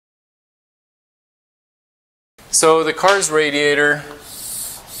So the car's radiator,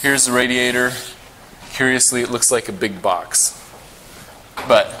 here's the radiator. Curiously, it looks like a big box.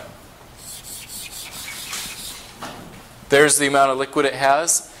 But there's the amount of liquid it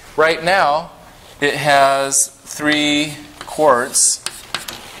has. Right now, it has 3 quarts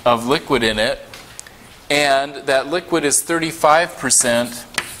of liquid in it. And that liquid is 35%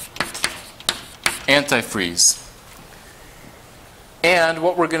 antifreeze. And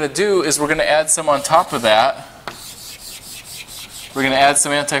what we're going to do is we're going to add some on top of that. We're going to add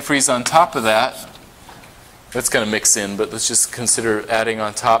some antifreeze on top of that. That's going to mix in, but let's just consider adding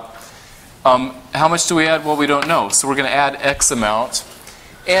on top. How much do we add? Well, we don't know. So we're going to add X amount.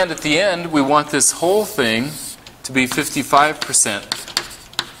 And at the end, we want this whole thing to be 55%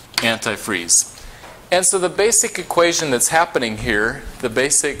 antifreeze. And so the basic equation that's happening here, the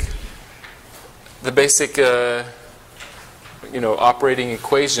basic operating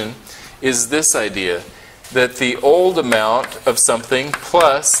equation is this idea, that the old amount of something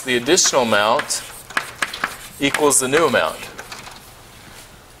plus the additional amount equals the new amount,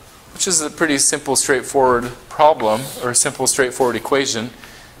 which is a pretty simple, straightforward problem, or a simple, straightforward equation.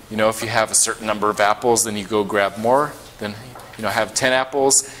 You know, if you have a certain number of apples, then you go grab more. Then, I have 10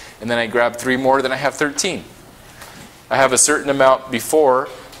 apples, and then I grab 3 more, then I have 13. I have a certain amount before.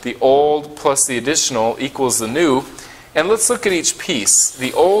 The old plus the additional equals the new. And let's look at each piece.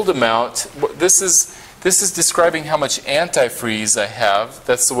 The old amount, this is describing how much antifreeze I have.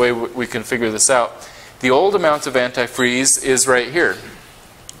 That's the way we can figure this out. The old amount of antifreeze is right here.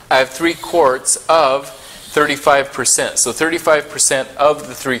 I have 3 quarts of 35%. So 35% of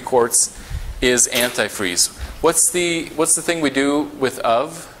the 3 quarts is antifreeze. What's the thing we do with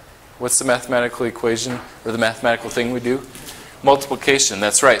of? What's the mathematical equation, or the mathematical thing we do? Multiplication,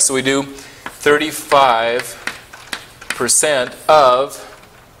 that's right. So we do 35% of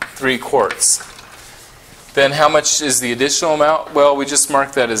 3 quarts. Then how much is the additional amount? Well, we just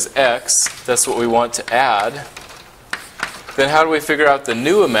mark that as X. That's what we want to add. Then how do we figure out the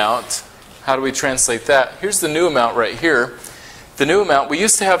new amount? How do we translate that? Here's the new amount right here. The new amount, we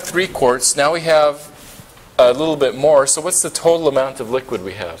used to have 3 quarts. Now we have a little bit more. So what's the total amount of liquid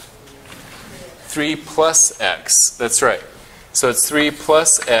we have? 3 plus X. That's right. So it's 3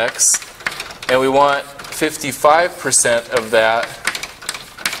 plus X. And we want 55% of that.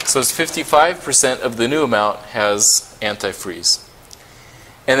 So it's 55% of the new amount has antifreeze.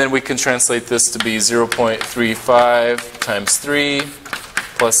 And then we can translate this to be 0.35 times 3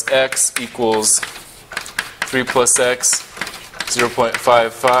 plus X equals 3 plus X,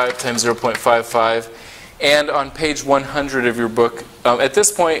 0.55 times 0.55. And on page 100 of your book, at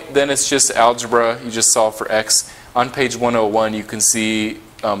this point, then it's just algebra. You just solve for X. On page 101, you can see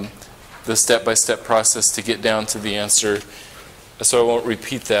the step-by-step process to get down to the answer. So I won't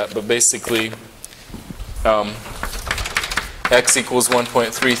repeat that, but basically X equals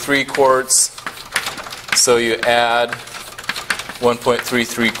 1.33 quarts, so you add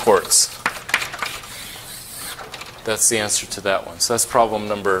 1.33 quarts. That's the answer to that one. So that's problem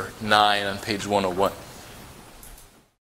number 9 on page 101.